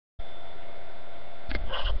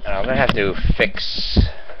I'm gonna have to fix.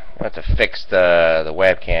 I have to fix the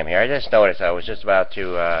webcam here. I just noticed I was just about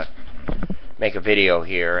to make a video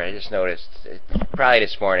here. I just noticed probably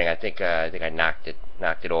this morning. I think I knocked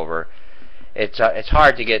it over. It's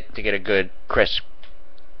hard to get a good crisp,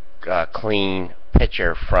 clean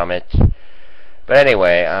picture from it. But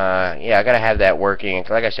anyway, yeah, I gotta have that working.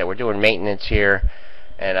 Like I said, we're doing maintenance here,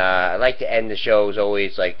 and I like to end the shows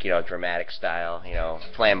always like, you know, dramatic style, you know,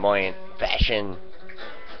 flamboyant fashion.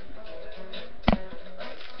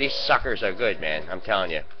 These suckers are good, man. I'm telling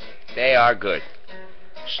you, they are good.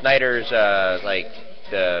 Snyder's, like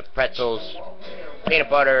the pretzels, peanut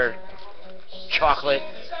butter, chocolate.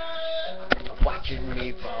 Watching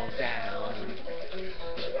me fall down.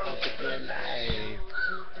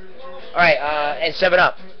 Alright, and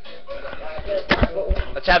 7-Up.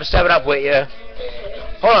 Let's have a 7-Up with you.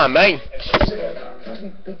 Hold on, man.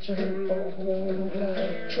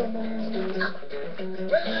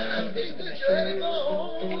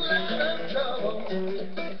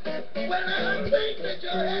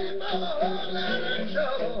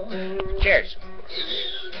 Cheers.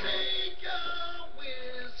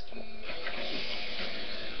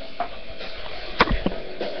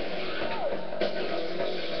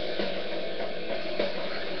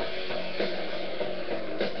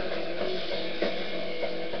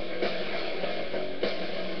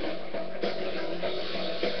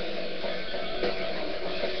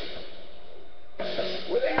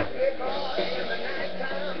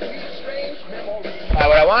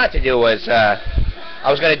 What I wanted to do was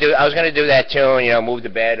I was gonna do that tune, you know, move the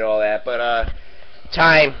bed and all that, but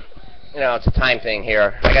time, you know, it's a time thing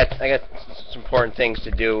here. I got some important things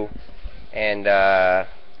to do, and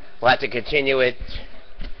we'll have to continue it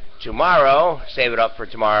tomorrow. Save it up for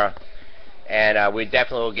tomorrow, and we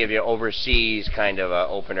definitely will give you an overseas kind of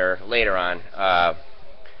opener later on,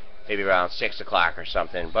 maybe around 6 o'clock or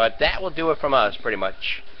something. But that will do it from us, pretty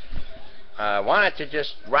much. I wanted to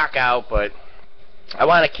just rock out, but I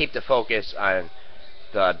want to keep the focus on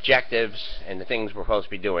the objectives and the things we're supposed to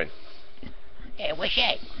be doing. Hey, what's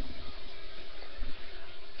that?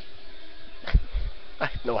 I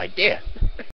have no idea.